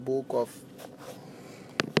Book of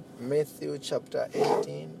Matthew chapter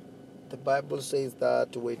 18, the Bible says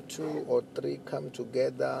that where 2 or 3 come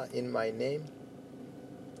together in my name,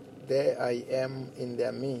 there I am in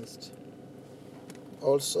their midst.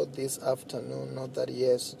 Also this afternoon, know that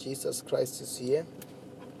yes, Jesus Christ is here,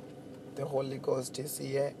 the Holy Ghost is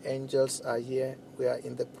here, angels are here, we are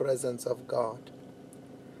in the presence of God.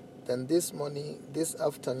 Then this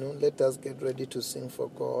afternoon, let us get ready to sing for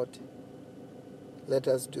God. Let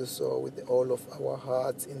us do so with all of our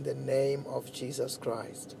hearts in the name of Jesus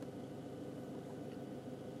Christ.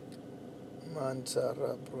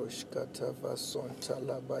 Mantara brushkata vasonta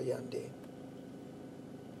labayande.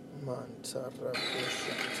 Mantara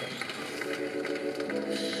brushkata.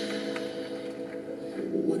 I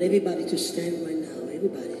want everybody to stand right now.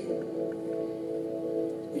 Everybody.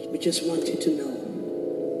 We just want you to know.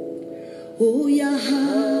 Oh,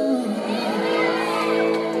 Yahweh.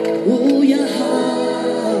 Oh, Yahweh.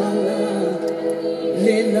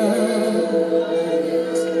 Lela.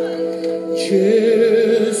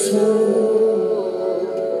 Jesus.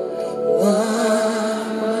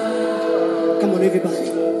 Come on, everybody.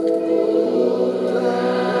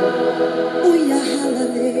 Oh,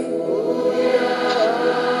 Yahweh.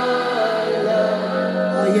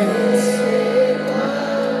 Oh, yes.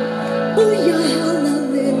 Oh,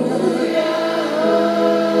 Yahweh.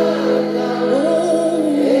 Oh,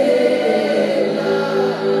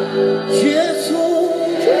 Jesus.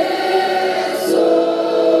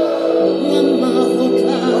 Mama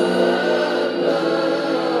Hota.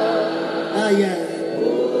 Ah, yeah.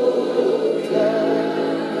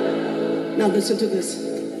 Now listen to this.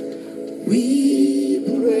 We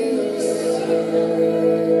praise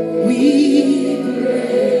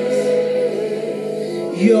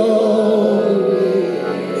your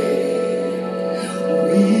name.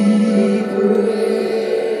 We praise,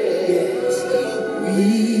 we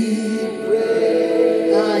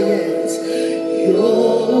praise, ah yes,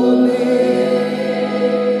 your name.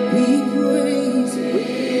 We praise, we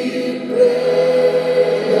praise you.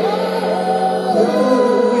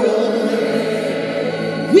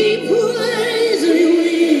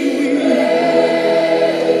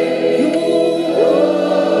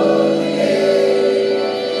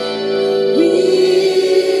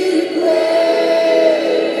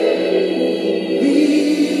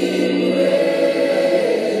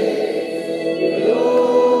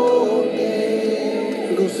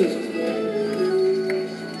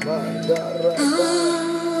 Mandara.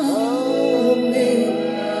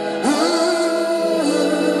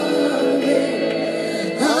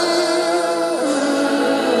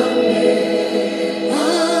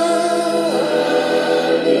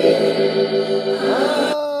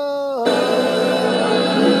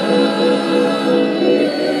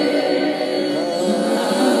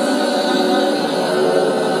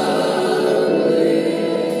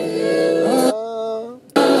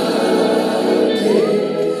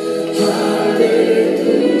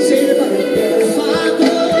 Say everybody.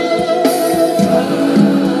 Father,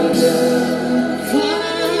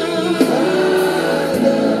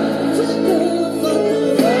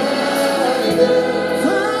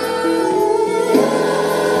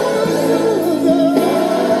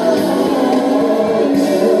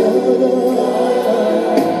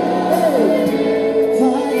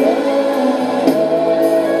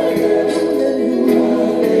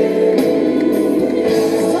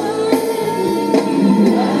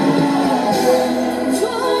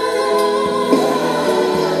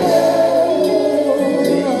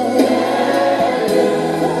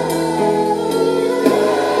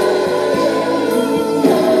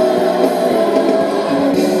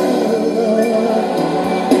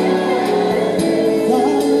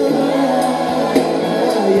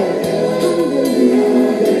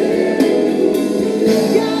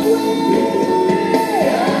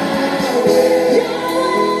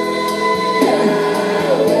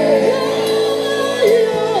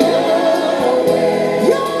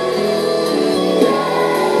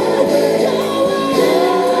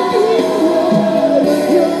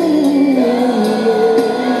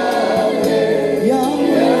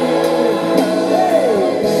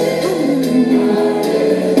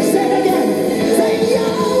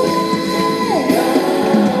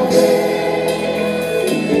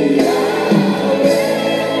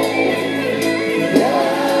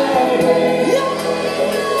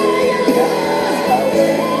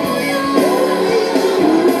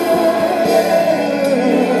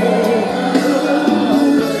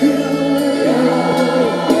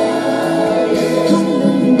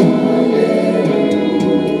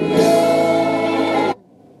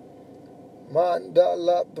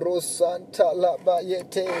 Mandala brosanta la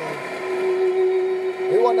bayete.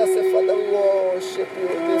 We want to say, Father, we worship you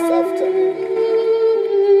this afternoon.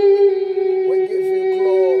 We give you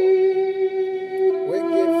glory. We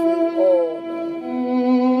give you honor.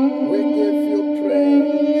 We give you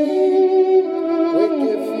praise. We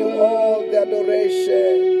give you all the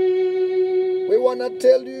adoration. We want to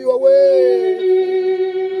tell you are worthy.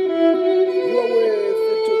 You are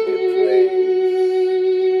worthy to be praised.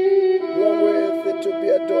 You are worthy to be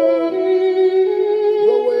adored. You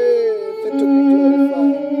are worthy to be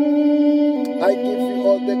glorified. I give you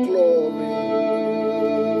all the glory.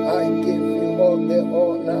 I give you all the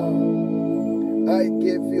honor. I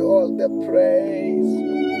give you all the praise.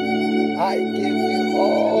 I give you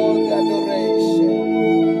all the adoration.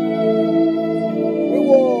 We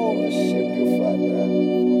worship you, Father.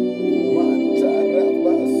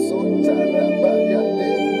 Mandaraba sotaraba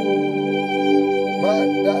yande.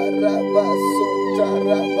 Mandaraba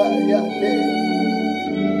sotaraba yande.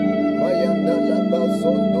 Mayandalaba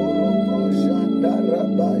sondoro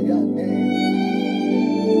proshandaraba yande.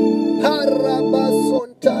 Haraba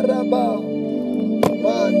sontaraba.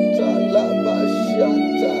 Mantalaba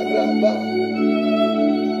shantaraba.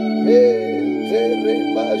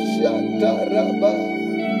 Metereba shantaraba.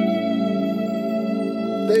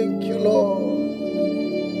 Thank you, Lord.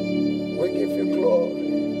 We give you glory.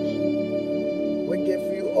 We give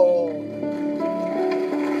you honor.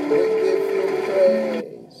 We give you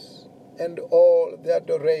praise and all the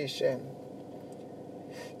adoration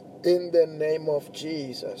in the name of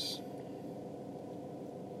Jesus.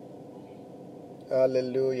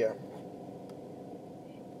 Hallelujah.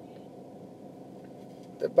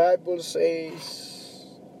 The Bible says,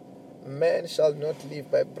 man shall not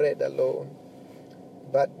live by bread alone,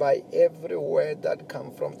 but by every word that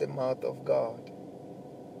comes from the mouth of God.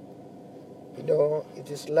 You know,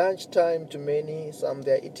 it is lunchtime to many. Some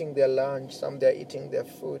they are eating their lunch, some they are eating their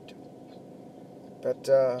food. But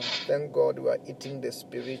thank God we are eating the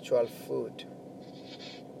spiritual food.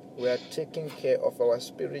 We are taking care of our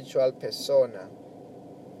spiritual persona.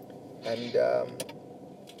 And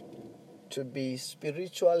to be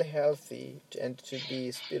spiritual healthy and to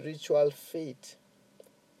be spiritual fit,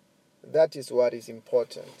 that is what is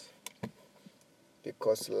important.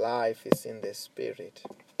 Because life is in the spirit.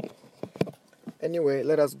 Anyway,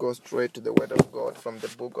 let us go straight to the word of God from the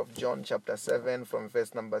book of John chapter 7 from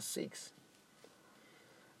verse number 6.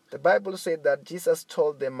 The Bible said that Jesus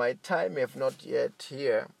told them, my time have not yet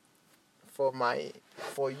here,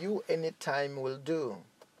 for you any time will do.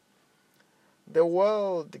 The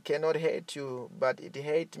world cannot hate you, but it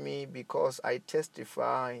hates me because I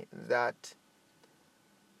testify that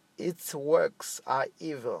its works are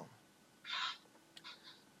evil.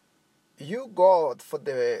 You go to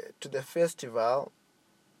the festival.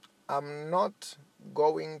 I'm not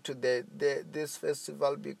going to this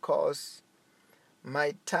festival because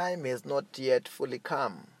my time has not yet fully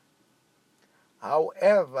come.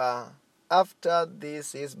 However, after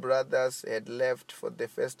this, his brothers had left for the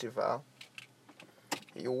festival.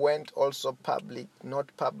 He went also public,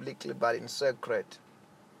 not publicly, but in secret.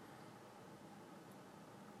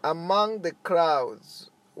 Among the crowds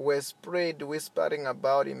were spread whispering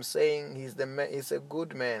about him, saying, he's a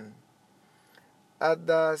good man.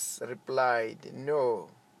 Others replied, no,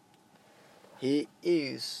 he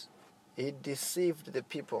deceived the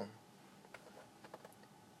people.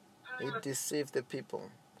 He deceived the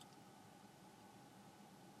people.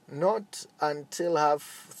 Not until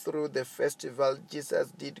half through the festival,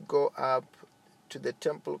 Jesus did go up to the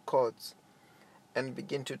temple courts and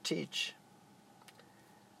begin to teach.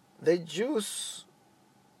 The Jews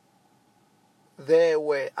there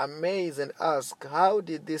were amazed and asked, how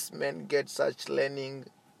did this man get such learning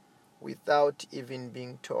without even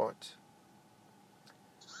being taught?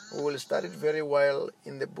 We will study it very well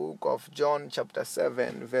in the book of John chapter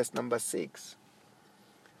 7, verse number 6.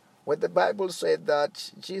 Where the Bible said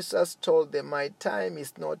that Jesus told them, my time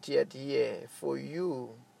is not yet here, for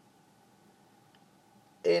you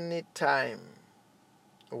any time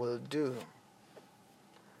will do.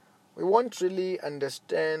 We won't really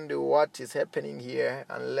understand what is happening here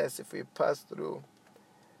unless if we pass through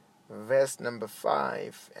verse number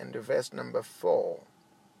 5 and verse number 4.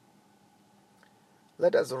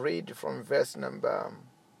 Let us read from verse number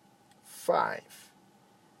 5.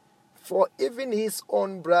 For even his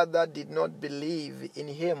own brother did not believe in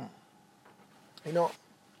him. You know,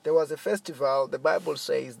 there was a festival. The Bible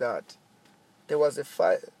says that there was a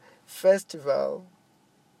festival.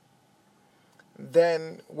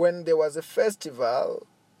 Then when there was a festival,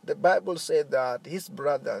 the Bible said that his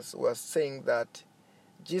brothers were saying that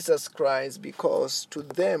Jesus Christ, because to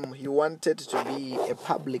them he wanted to be a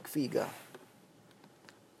public figure.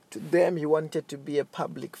 To them, he wanted to be a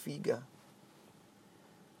public figure.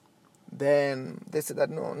 Then they said that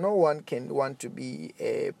no one can want to be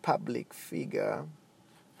a public figure.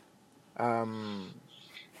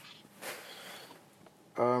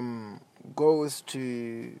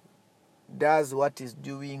 Does what he's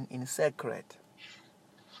doing in secret.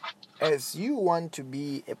 As you want to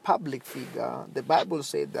be a public figure, the Bible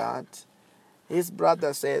said that his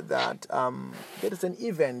brother said that there is an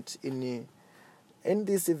event in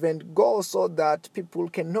this event. Go so that people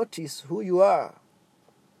can notice who you are.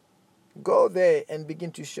 Go there and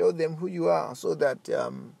begin to show them who you are, so that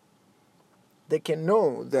they can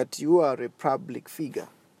know that you are a public figure.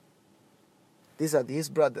 These are his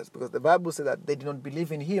brothers, because the Bible said that they did not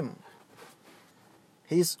believe in him.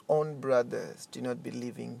 His own brothers did not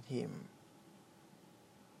believe in him.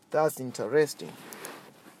 That's interesting.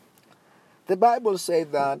 The Bible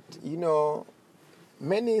said that,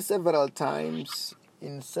 several times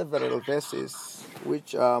in several verses,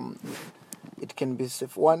 which it can be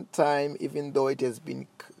one time, even though it has been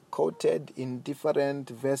quoted in different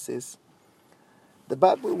verses. The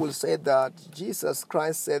Bible will say that Jesus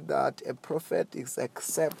Christ said that a prophet is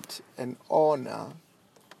accepted and honor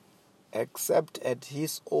except at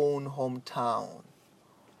his own hometown.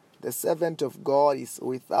 The servant of God is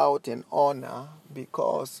without an honor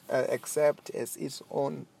because except as his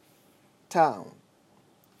own town,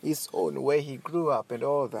 his own where he grew up and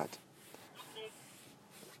all that.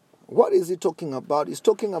 What is he talking about? He's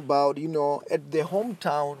talking about, at the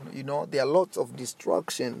hometown, there are lots of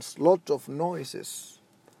distractions, lots of noises.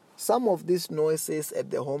 Some of these noises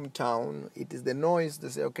at the hometown, it is the noise they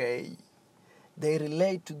say, okay, they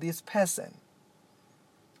relate to this person.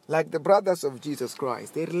 Like the brothers of Jesus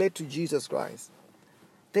Christ, they relate to Jesus Christ.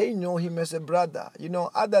 They know him as a brother.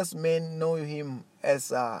 Others men know him as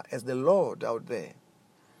the Lord out there.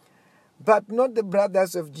 But not the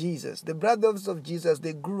brothers of Jesus. The brothers of Jesus,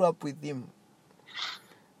 they grew up with him.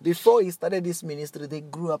 Before he started his ministry, they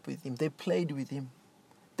grew up with him. They played with him.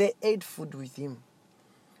 They ate food with him.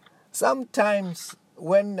 Sometimes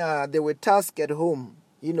when they were tasked at home,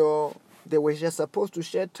 they were just supposed to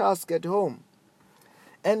share tasks at home.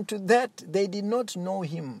 And to that, they did not know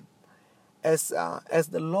him as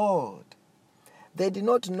the Lord. They did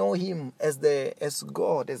not know him as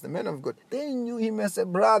God, as the man of God. They knew him as a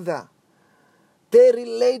brother. They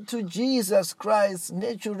relate to Jesus Christ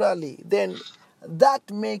naturally. Then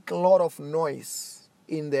that make a lot of noise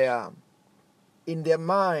in their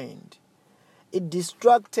mind. It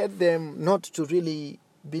distracted them not to really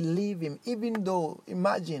believe him, even though,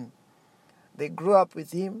 imagine, they grew up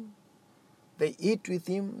with him, they eat with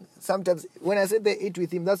him. Sometimes, when I say they eat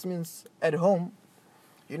with him, that means at home,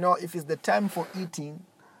 if it's the time for eating,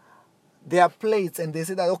 there are plates, and they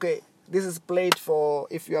say that, okay, this is plate for,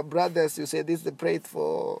 if you are brothers, you say this is the plate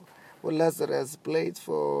for Lazarus, plate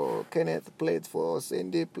for Kenneth, plate for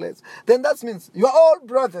Cindy, plates. Then that means you are all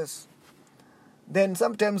brothers. Then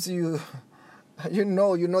sometimes you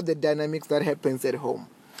know the dynamics that happens at home.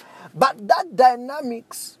 But that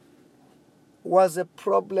dynamics was a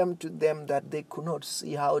problem to them, that they could not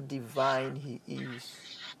see how divine he is,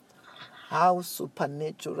 how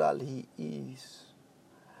supernatural he is.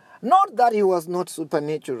 Not that he was not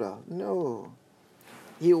supernatural. No.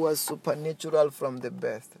 He was supernatural from the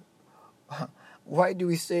birth. Why do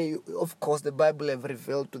we say, of course, the Bible have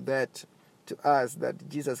revealed to us that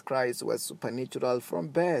Jesus Christ was supernatural from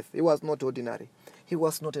birth. He was not ordinary. He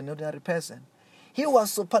was not an ordinary person. He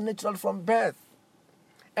was supernatural from birth.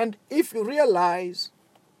 And if you realize,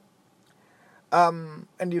 and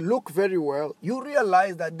you look very well, you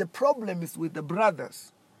realize that the problem is with the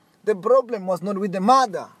brothers. The problem was not with the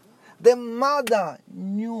mother. The mother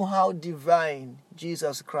knew how divine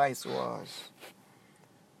Jesus Christ was.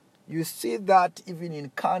 You see that even in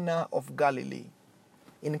Cana of Galilee.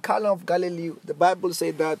 In Cana of Galilee, the Bible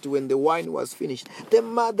said that when the wine was finished, the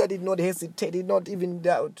mother did not hesitate, did not even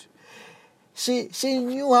doubt. She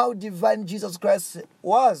knew how divine Jesus Christ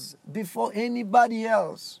was before anybody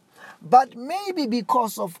else. But maybe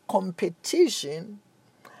because of competition,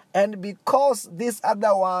 and because this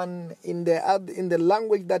other one in the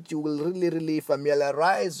language that you will really, really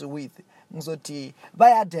familiarize with, Mzoti,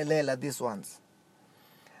 bayadelela, these ones.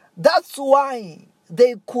 That's why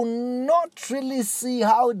they could not really see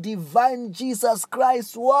how divine Jesus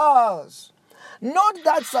Christ was. Not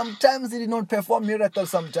that sometimes he did not perform miracles,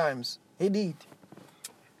 sometimes he did.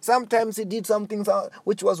 Sometimes he did something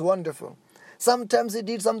which was wonderful. Sometimes he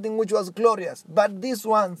did something which was glorious. But these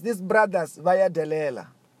brothers, bayadelela.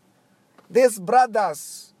 These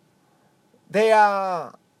brothers, they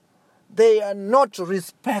are not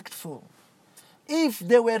respectful. if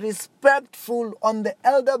they were respectful on the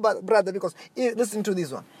elder brother, because listen to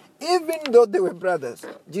this one. Even though they were brothers,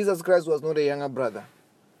 Jesus Christ was not a younger brother.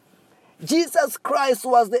 Jesus Christ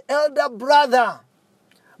was the elder brother.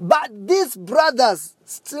 But these brothers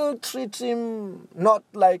still treat him not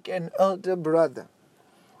like an elder brother.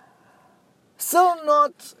 Still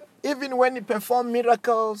not, even when he performed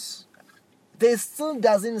miracles, they still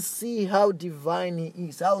doesn't see how divine he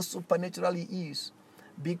is, how supernatural he is.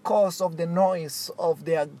 Because of the noise of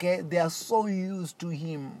they are so used to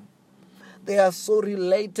him. They are so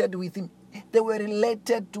related with him. They were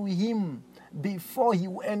related to him before he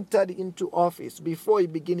entered into office, before he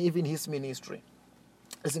began even his ministry.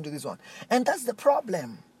 Listen to this one. And that's the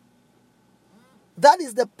problem. That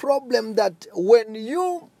is the problem, that when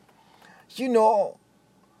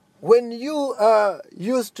when you are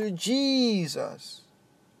used to Jesus,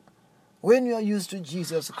 when you are used to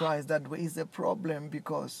Jesus Christ, that is the problem,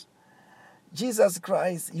 because Jesus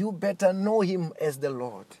Christ, you better know him as the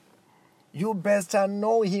Lord. You better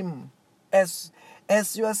know him as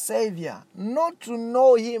your Savior. Not to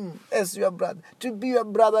know him as your brother. To be your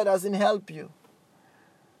brother doesn't help you.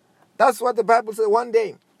 That's what the Bible says one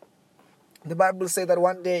day. The Bible says that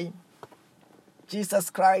one day Jesus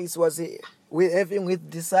Christ was having with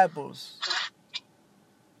disciples.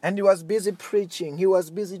 And he was busy preaching. He was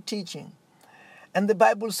busy teaching. And the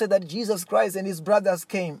Bible said that Jesus Christ and his brothers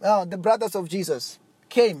came. The brothers of Jesus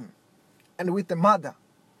came. And with the mother.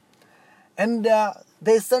 And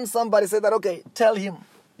they sent somebody, said that, okay, tell him,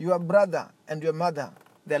 your brother and your mother,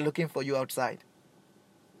 they're looking for you outside.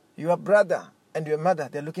 Your brother and your mother,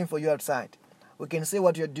 they're looking for you outside. We can say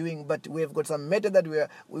what you're doing, but we've got some matter that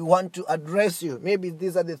we want to address you. Maybe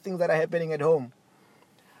these are the things that are happening at home.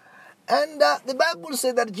 And the Bible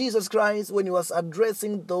said that Jesus Christ, when he was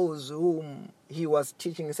addressing those whom he was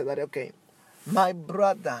teaching, he said that, okay, my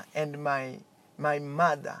brother and my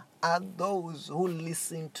mother are those who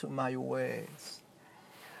listen to my words.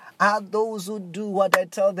 Are those who do what I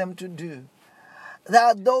tell them to do. There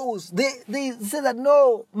are those, they say that,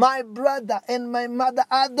 no, my brother and my mother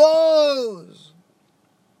are those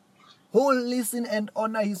who listen and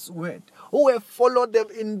honor his word, who have followed them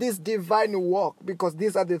in this divine walk, because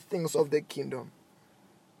these are the things of the kingdom.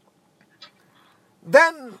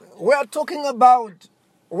 Then we are talking about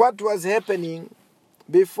what was happening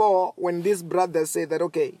before, when this brother said that,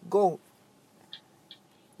 okay, go.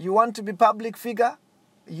 You want to be public figure?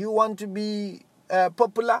 You want to be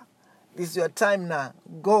popular? This is your time now.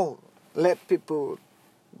 Go. Let people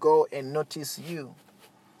go and notice you.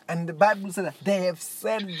 And the Bible says that they have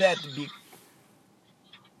said that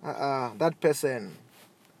that person,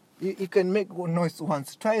 you can make noise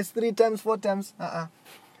once, twice, 3 times, 4 times.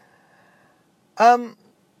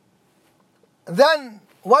 Then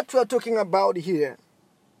what we are talking about here,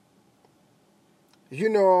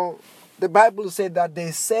 the Bible said that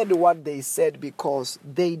they said what they said because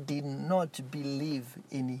they did not believe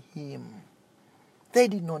in him. They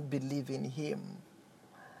did not believe in him.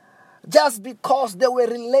 Just because they were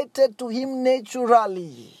related to him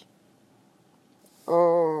naturally.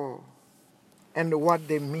 Oh, and what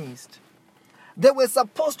they missed. They were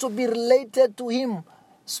supposed to be related to him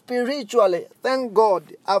spiritually. Thank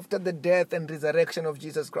God, after the death and resurrection of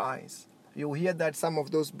Jesus Christ, you hear that some of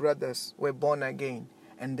those brothers were born again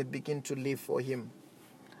and they begin to live for him.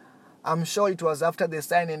 I'm sure it was after the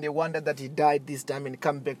sign and they wondered that he died this time and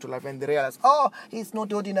come back to life, and they realized, oh, he's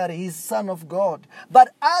not ordinary, he's Son of God.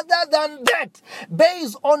 But other than that,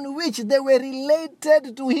 based on which they were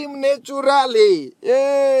related to him naturally,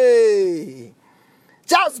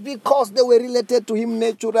 just because they were related to him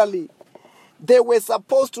naturally, they were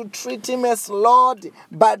supposed to treat him as Lord,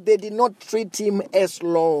 but they did not treat him as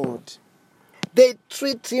Lord. They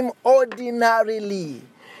treat him ordinarily.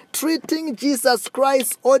 Treating Jesus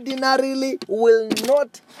Christ ordinarily will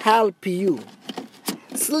not help you.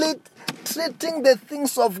 Treating the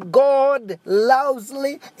things of God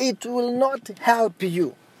loudly, it will not help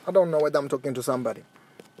you. I don't know whether I'm talking to somebody.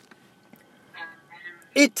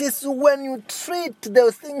 It is when you treat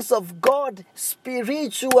the things of God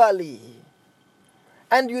spiritually,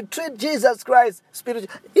 and you treat Jesus Christ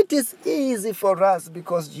spiritually, it is easy for us,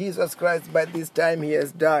 because Jesus Christ, by this time, he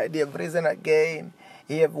has died. He has risen again.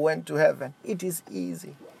 He have went to heaven. It is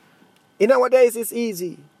easy. In our days, it's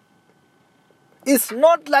easy. It's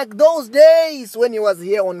not like those days when he was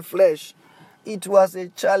here on flesh. It was a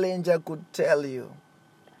challenge, I could tell you.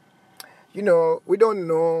 We don't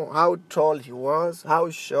know how tall he was, how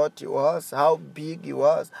short he was, how big he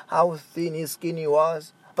was, how thin his skin he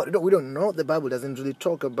was. But we don't know. The Bible doesn't really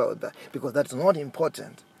talk about that, because that's not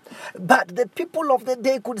important. But the people of the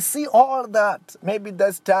day could see all that. Maybe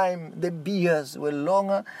this time the beards were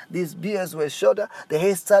longer, these beards were shorter, the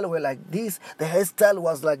hairstyle were like this, the hairstyle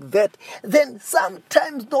was like that. Then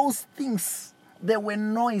sometimes those things, they were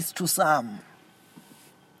noise to some.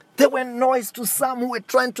 They were noise to some who were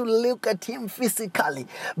trying to look at him physically.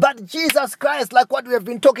 But Jesus Christ, like what we have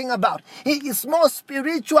been talking about, he is more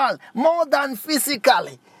spiritual, more than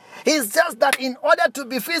physically. It's just that in order to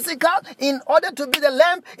be physical, in order to be the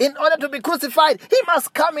Lamb, in order to be crucified, he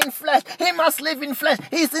must come in flesh. He must live in flesh.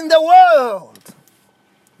 He's in the world.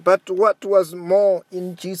 But what was more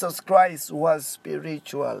in Jesus Christ was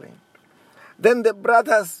spiritually. Then the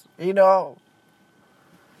brothers, they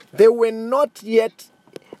were not yet,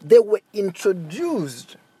 they were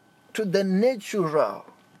introduced to the natural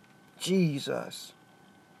Jesus.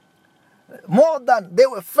 More than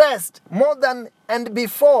and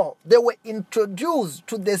before, they were introduced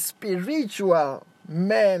to the spiritual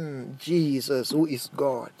man, Jesus, who is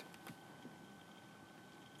God.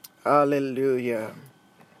 Hallelujah.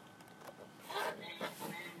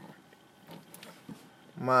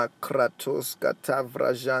 Makratos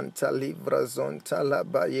katavrajanta livrazonta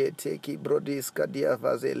labayete kibrodiska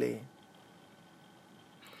diavazele.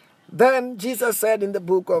 Then Jesus said in the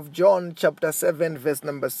book of John chapter 7 verse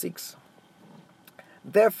number 6,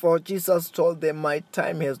 therefore Jesus told them, my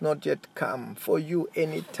time has not yet come. For you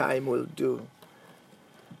any time will do.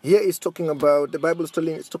 Here is talking about, the Bible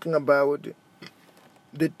is talking about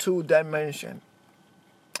the two dimension.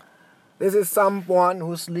 This is someone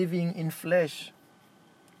who's living in flesh.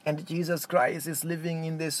 And Jesus Christ is living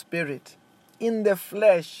in the spirit. In the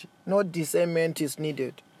flesh, no discernment is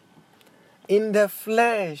needed. In the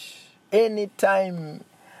flesh, anytime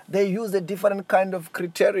they use a different kind of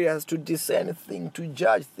criteria to discern things, to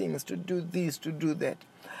judge things, to do this, to do that.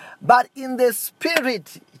 But in the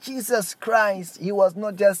spirit, Jesus Christ, he was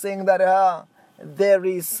not just saying that there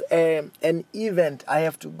is an event, I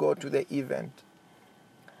have to go to the event.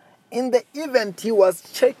 In the event, he was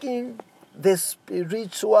checking the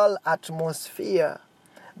spiritual atmosphere,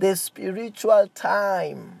 the spiritual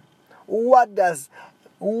time.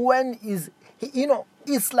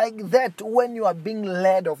 It's like that when you are being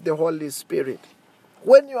led of the Holy Spirit.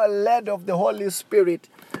 When you are led of the Holy Spirit,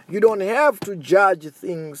 you don't have to judge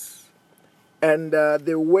things and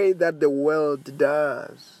the way that the world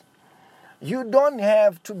does. You don't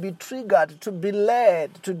have to be triggered, to be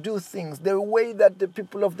led to do things the way that the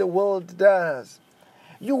people of the world does.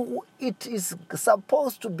 It is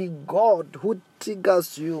supposed to be God who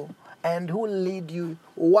triggers you and who lead you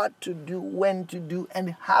what to do, when to do,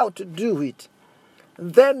 and how to do it.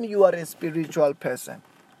 Then you are a spiritual person.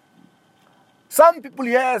 Some people,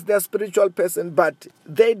 yes, they're a spiritual person, but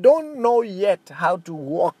they don't know yet how to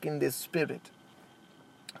walk in the Spirit.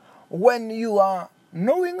 When you are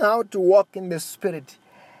knowing how to walk in the Spirit,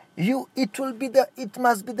 it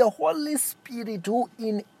must be the Holy Spirit who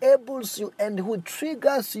enables you and who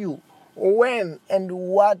triggers you when and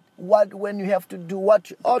when you have to do what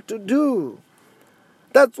you ought to do.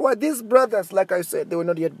 That's why these brothers, like I said, they were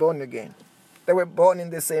not yet born again. They were born in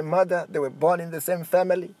the same mother, they were born in the same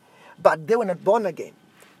family, but they were not born again.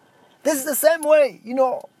 This is the same way,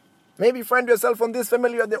 maybe you find yourself from this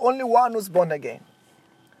family, you are the only one who's born again.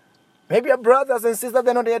 Maybe your brothers and sisters,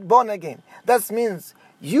 they're not yet born again. That means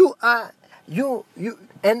you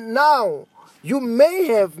may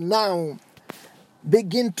have now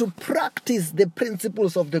begin to practice the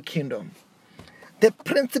principles of the kingdom, the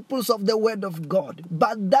principles of the word of God.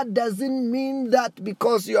 But that doesn't mean that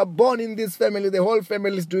because you are born in this family, the whole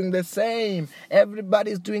family is doing the same.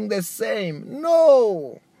 Everybody is doing the same.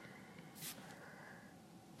 No.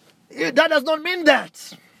 That does not mean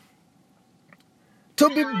that. To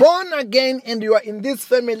be born again and you are in this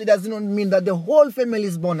family does not mean that the whole family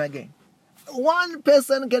is born again. One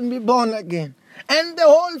person can be born again and the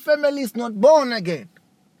whole family is not born again.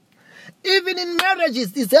 Even in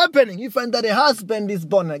marriages, it's happening. You find that the husband is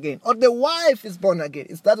born again or the wife is born again.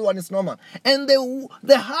 That one is normal. And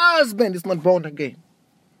the husband is not born again.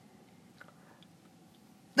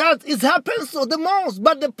 That it happens so the most.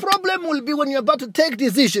 But the problem will be when you're about to take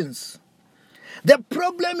decisions. The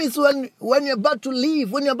problem is when you're about to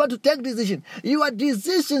leave, when you're about to take decisions. Your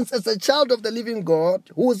decisions as a child of the living God,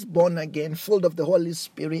 who's born again, full of the Holy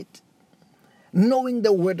Spirit, knowing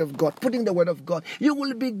the word of God, putting the word of God, you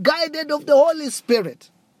will be guided of the Holy Spirit.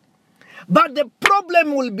 But the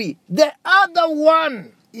problem will be the other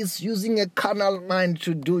one is using a carnal mind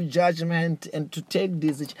to do judgment and to take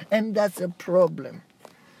decisions. And that's a problem.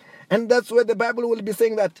 And that's where the Bible will be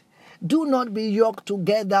saying that do not be yoked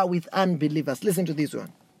together with unbelievers. Listen to this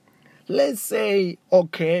one. Let's say,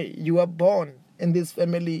 okay, you are born in this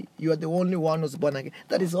family, you are the only one who's born again.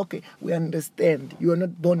 That is okay. We understand. You are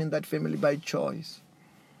not born in that family by choice.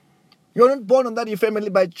 You are not born in that family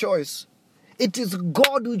by choice. It is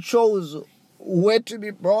God who chose where to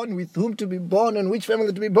be born, with whom to be born, and which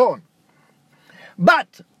family to be born.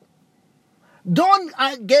 But don't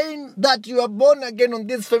again that you are born again on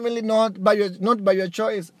this family not by your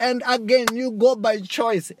choice. And again, you go by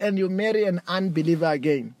choice and you marry an unbeliever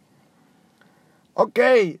again.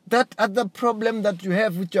 Okay, that other problem that you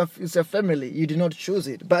have with your family, you did not choose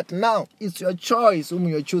it. But now it's your choice whom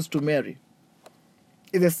you choose to marry.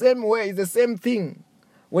 It's the same way, it's the same thing.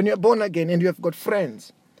 When you're born again and you have got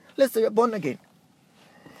friends, let's say you're born again.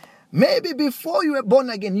 Maybe before you were born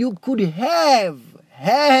again, you could have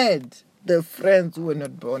had the friends who were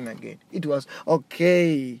not born again. It was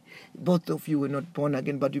okay. Both of you were not born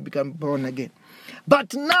again, but you become born again.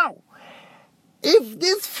 But now, if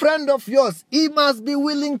this friend of yours, he must be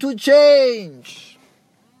willing to change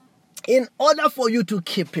in order for you to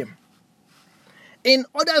keep him. In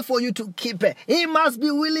order for you to keep it, he must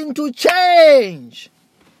be willing to change.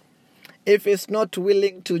 If he's not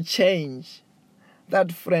willing to change,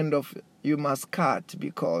 that friend of you must cut,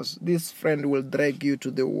 because this friend will drag you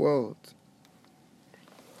to the world.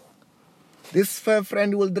 This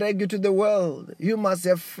friend will drag you to the world. You must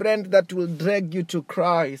have a friend that will drag you to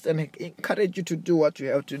Christ and encourage you to do what you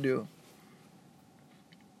have to do.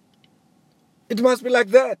 It must be like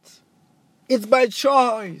that. It's by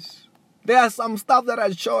choice. There are some stuff that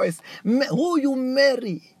are choice. Who you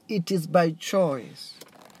marry, it is by choice.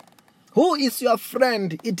 Who is your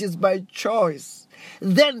friend, it is by choice.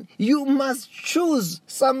 Then you must choose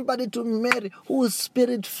somebody to marry who is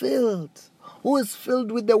spirit-filled, who is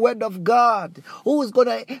filled with the word of God, who is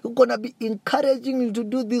gonna be encouraging you to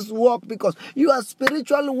do this work, because your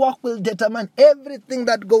spiritual walk will determine everything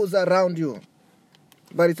that goes around you.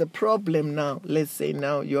 But it's a problem now. Let's say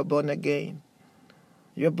now you're born again.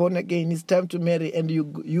 You're born again, it's time to marry, and you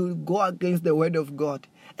go against the word of God,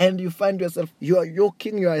 and you find yourself, you are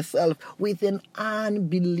yoking yourself with an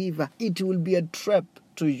unbeliever. It will be a trap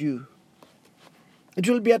to you. It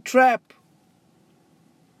will be a trap.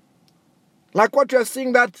 Like what you are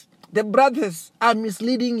seeing, that the brothers are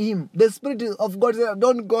misleading him. The Spirit of God said,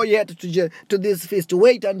 don't go yet to this feast.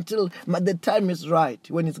 Wait until the time is right,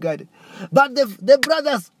 when it's guided. But the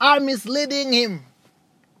brothers are misleading him.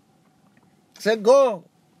 Say, go.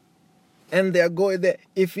 And they are going there.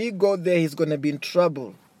 If he go there, he's going to be in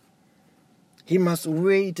trouble. He must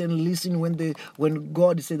wait and listen when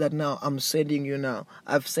God says that, now I'm sending you now.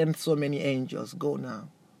 I've sent so many angels. Go now.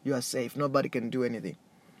 You are safe. Nobody can do anything.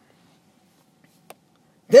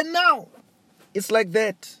 Then now, it's like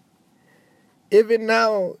that. Even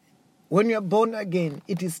now, when you're born again,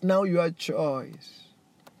 it is now your choice.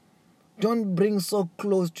 Don't bring so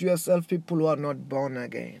close to yourself people who are not born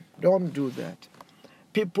again. Don't do that.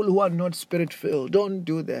 People who are not spirit-filled, don't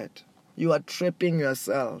do that. You are trapping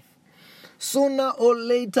yourself. Sooner or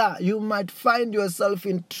later, you might find yourself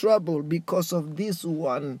in trouble because of this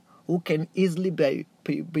one who can easily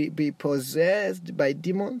be possessed by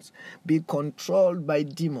demons, be controlled by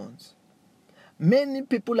demons. Many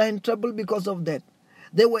people are in trouble because of that.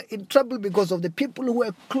 They were in trouble because of the people who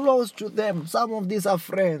were close to them. Some of these are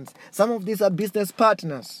friends. Some of these are business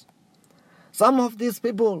partners. Some of these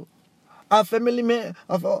people are family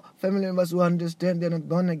members who understand they're not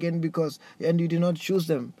born again and you did not choose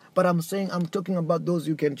them. But I'm talking about those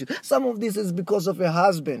you can choose. Some of this is because of a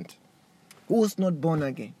husband who's not born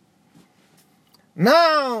again.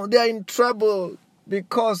 Now they are in trouble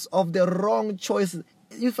because of the wrong choices.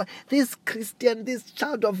 This Christian, this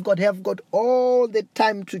child of God have got all the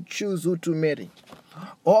time to choose who to marry.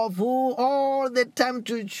 All the time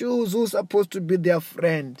to choose who's supposed to be their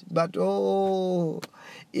friend. But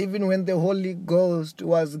even when the Holy Ghost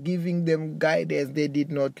was giving them guidance, they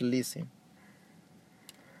did not listen.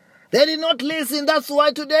 They did not listen. That's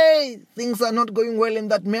why today things are not going well in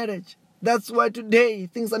that marriage. That's why today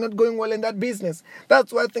things are not going well in that business.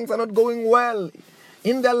 That's why things are not going well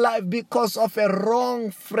in their life, because of a wrong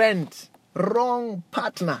friend, wrong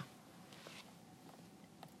partner.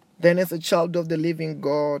 Then as a child of the living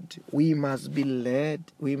God, we must be led,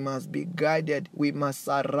 we must be guided, we must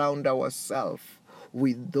surround ourselves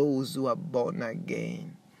with those who are born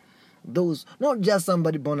again. Those, not just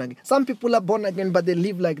somebody born again. Some people are born again, but they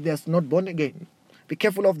live like they're not born again. Be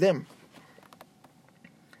careful of them.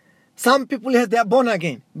 Some people, yes, they are born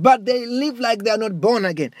again, but they live like they are not born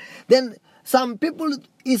again. Then some people,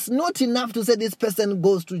 it's not enough to say this person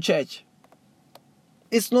goes to church.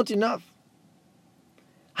 It's not enough.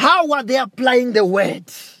 How are they applying the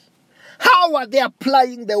word? How are they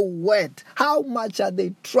applying the word? How much are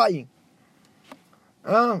they trying?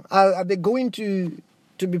 Are they going to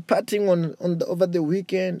be partying over the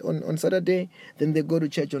weekend on Saturday? Then they go to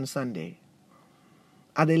church on Sunday.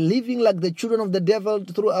 Are they living like the children of the devil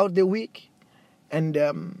throughout the week? And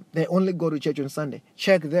they only go to church on Sunday.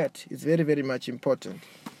 Check that. It's very, very much important.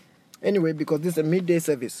 Anyway, because this is a midday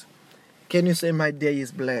service, can you say my day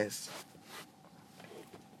is blessed?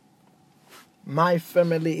 My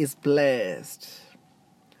family is blessed.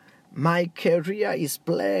 My career is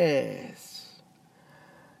blessed.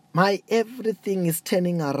 My everything is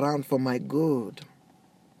turning around for my good.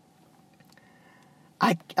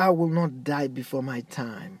 I will not die before my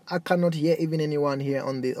time. I cannot hear even anyone here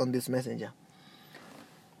on this messenger.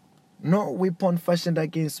 No weapon fashioned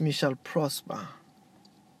against me shall prosper.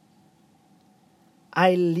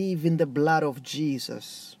 I live in the blood of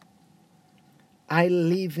Jesus. I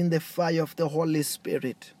live in the fire of the Holy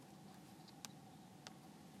Spirit.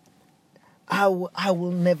 I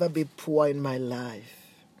will never be poor in my life.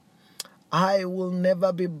 I will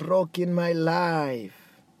never be broke in my life.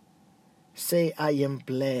 Say, I am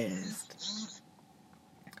blessed.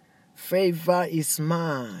 Favor is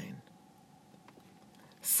mine.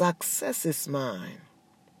 Success is mine.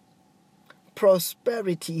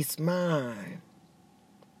 Prosperity is mine.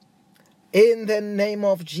 In the name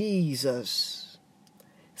of Jesus.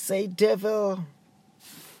 Say, devil,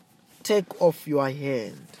 take off your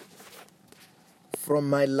hand from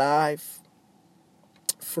my life,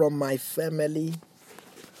 from my family,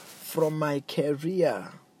 from my career,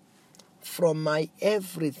 from my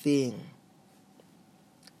everything.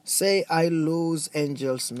 Say, I lose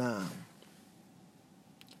angels now.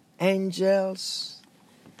 Angels,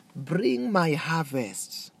 bring my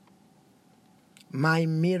harvest, my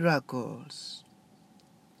miracles,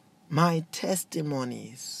 my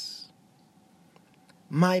testimonies,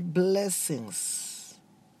 my blessings.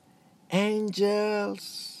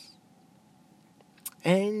 Angels,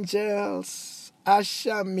 angels,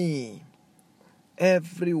 usher me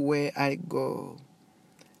everywhere I go.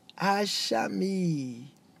 Usher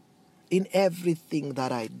me in everything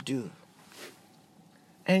that I do.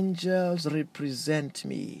 Angels, represent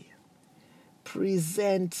me.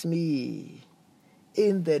 Present me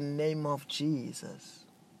in the name of Jesus.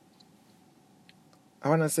 I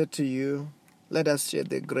want to say to you, let us share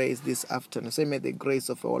the grace this afternoon. Say, may the grace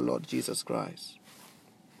of our Lord Jesus Christ,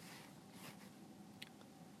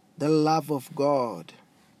 the love of God,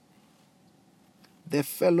 the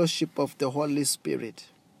fellowship of the Holy Spirit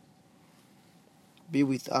be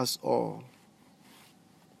with us all.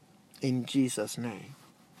 In Jesus' name.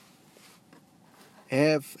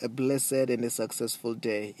 Have a blessed and a successful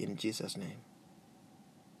day in Jesus' name.